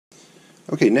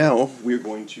Okay, now we're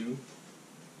going to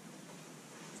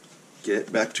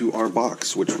get back to our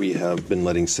box, which we have been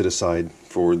letting sit aside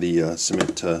for the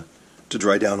cement to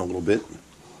dry down a little bit.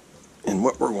 And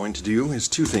what we're going to do is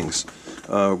two things.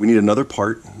 We need another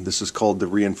part. This is called the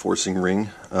reinforcing ring.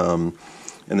 And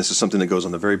this is something that goes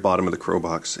on the very bottom of the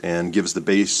CrowBox and gives the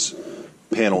base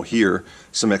panel here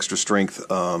some extra strength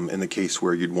in the case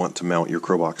where you'd want to mount your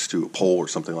CrowBox to a pole or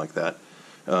something like that.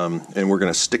 And we're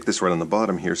going to stick this right on the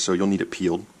bottom here, so you'll need it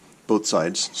peeled, both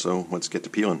sides. So let's get to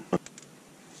peeling.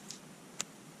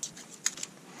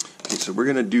 Okay, so we're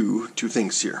going to do two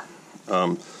things here.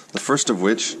 The first of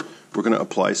which, we're going to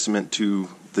apply cement to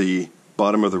the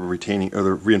bottom of the retaining or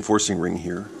the reinforcing ring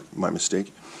here. My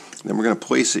mistake. And then we're going to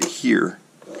place it here,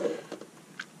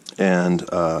 and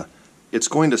it's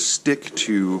going to stick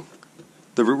to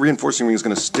the reinforcing ring is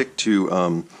going to stick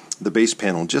to the base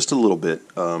panel just a little bit,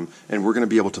 and we're going to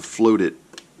be able to float it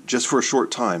just for a short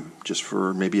time, just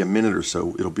for maybe a minute or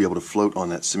so. It'll be able to float on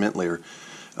that cement layer,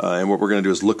 and what we're going to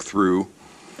do is look through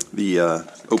the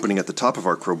opening at the top of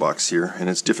our CrowBox here, and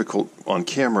it's difficult on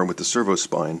camera with the servo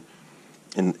spine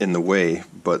in the way,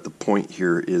 but the point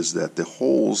here is that the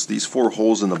holes, these 4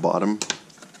 holes in the bottom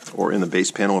or in the base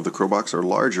panel of the CrowBox, are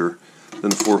larger than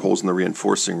the 4 holes in the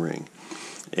reinforcing ring,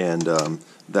 and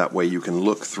that way you can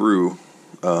look through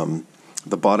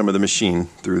the bottom of the machine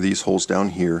through these holes down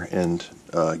here and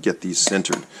get these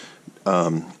centered.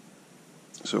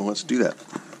 So let's do that.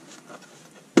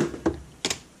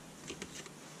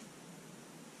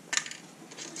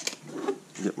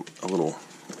 Get a little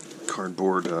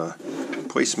cardboard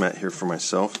placemat here for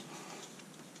myself.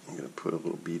 I'm going to put a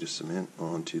little bead of cement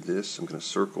onto this. I'm going to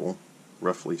circle,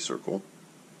 roughly circle,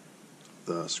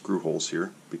 the screw holes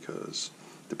here, because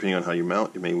depending on how you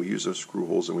mount, you may use those screw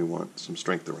holes and we want some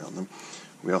strength around them.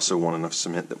 We also want enough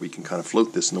cement that we can kind of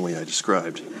float this in the way I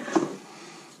described.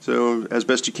 So as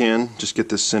best you can, just get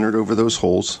this centered over those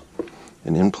holes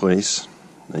and in place.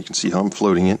 Now you can see how I'm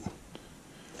floating it.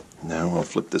 Now I'll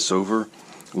flip this over,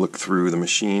 look through the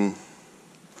machine,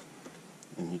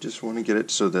 and you just want to get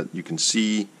it so that you can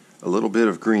see a little bit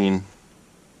of green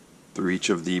through each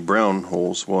of the brown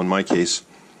holes. Well, in my case,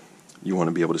 you want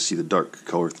to be able to see the dark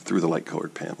color through the light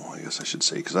colored panel, I guess I should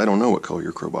say, because I don't know what color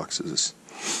your CrowBox is.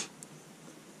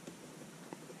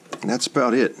 And that's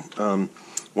about it.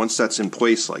 Once that's in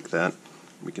place like that,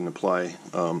 we can apply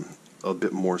a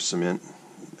bit more cement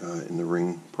in the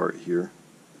ring part here,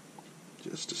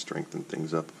 just to strengthen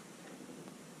things up.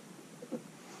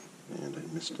 And I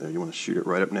missed. You want to shoot it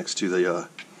right up next to the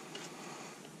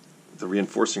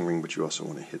reinforcing ring, but you also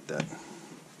want to hit that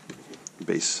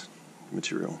base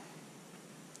material.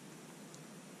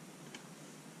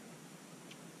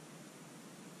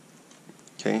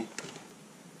 Okay.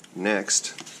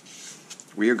 Next,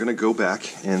 we are going to go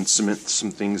back and cement some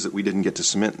things that we didn't get to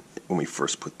cement when we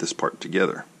first put this part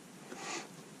together.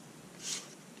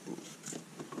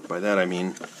 By that I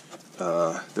mean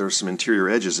there are some interior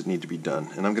edges that need to be done,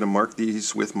 and I'm going to mark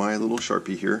these with my little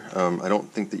Sharpie here. I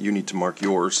don't think that you need to mark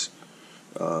yours,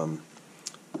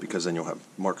 because then you'll have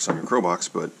marks on your CrowBox,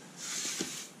 but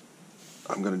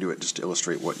I'm going to do it just to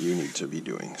illustrate what you need to be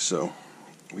doing. So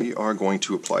we are going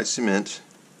to apply cement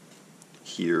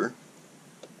here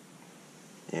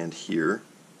and here,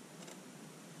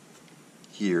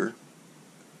 here,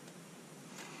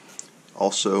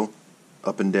 also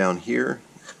up and down here,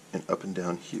 and up and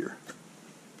down here.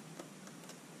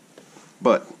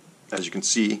 But as you can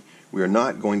see, we are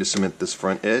not going to cement this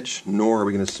front edge, nor are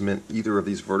we going to cement either of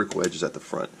these vertical edges at the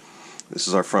front. This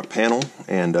is our front panel,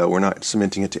 and we're not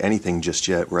cementing it to anything just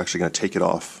yet. We're actually going to take it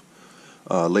off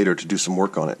later to do some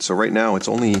work on it. So right now it's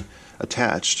only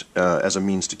attached as a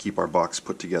means to keep our box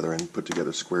put together and put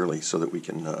together squarely, so that we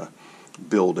can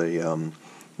build a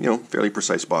fairly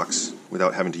precise box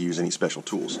without having to use any special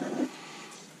tools.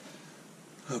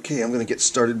 Okay, I'm going to get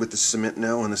started with the cement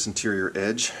now on this interior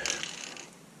edge.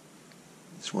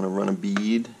 Just want to run a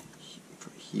bead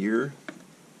here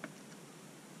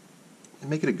and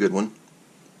make it a good one.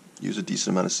 Use a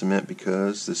decent amount of cement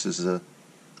because this is a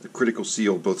critical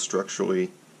seal, both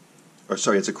structurally, or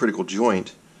sorry, it's a critical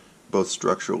joint, both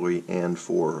structurally and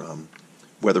for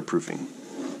weatherproofing.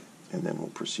 And then we'll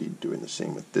proceed doing the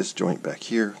same with this joint back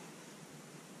here.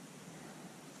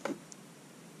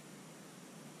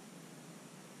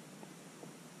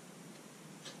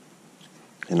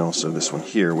 And also this one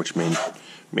here, which may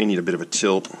need a bit of a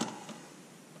tilt,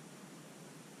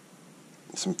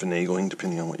 some finagling,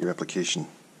 depending on what your application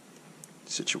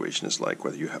situation is like,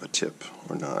 whether you have a tip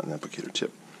or not, an applicator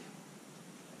tip.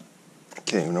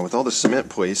 Okay, now with all the cement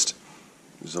placed,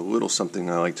 there's a little something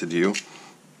I like to do,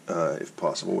 if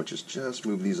possible, which is just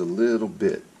move these a little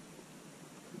bit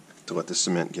to let the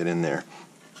cement get in there.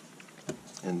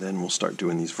 And then we'll start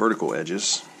doing these vertical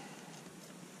edges.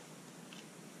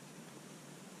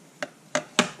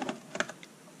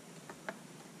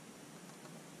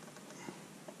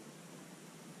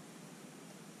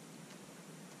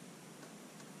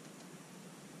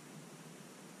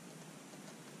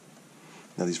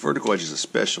 Now these vertical edges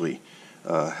especially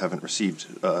haven't received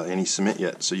any cement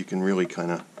yet, so you can really kind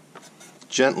of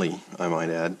gently, I might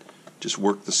add, just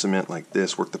work the cement like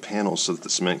this, work the panels so that the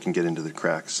cement can get into the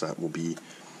cracks. That will be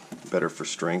better for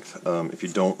strength. If you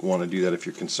don't want to do that, if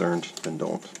you're concerned, then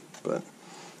don't. But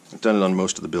I've done it on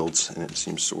most of the builds and it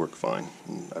seems to work fine.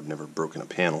 And I've never broken a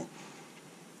panel.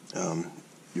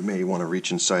 You may want to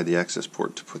reach inside the access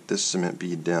port to put this cement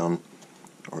bead down,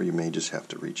 or you may just have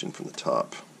to reach in from the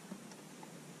top.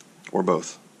 Or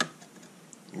both.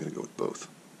 I'm going to go with both.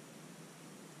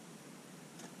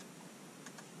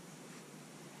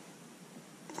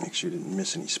 Make sure you didn't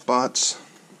miss any spots.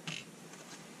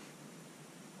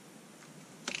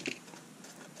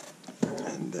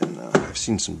 And then I've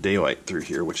seen some daylight through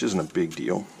here, which isn't a big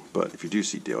deal, but if you do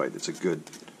see daylight, it's a good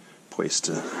place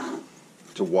to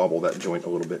wobble that joint a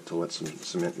little bit to let some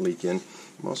cement leak in.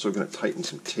 I'm also going to tighten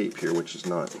some tape here, which is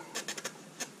not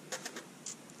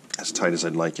as tight as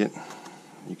I'd like it.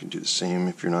 You can do the same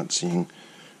if you're not seeing,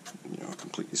 a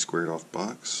completely squared off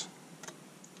box.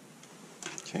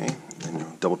 Okay,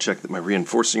 and double check that my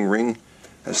reinforcing ring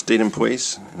has stayed in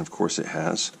place, and of course it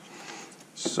has.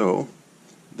 So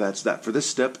that's that for this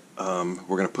step. We're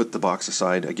going to put the box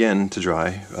aside again to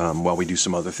dry while we do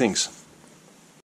some other things.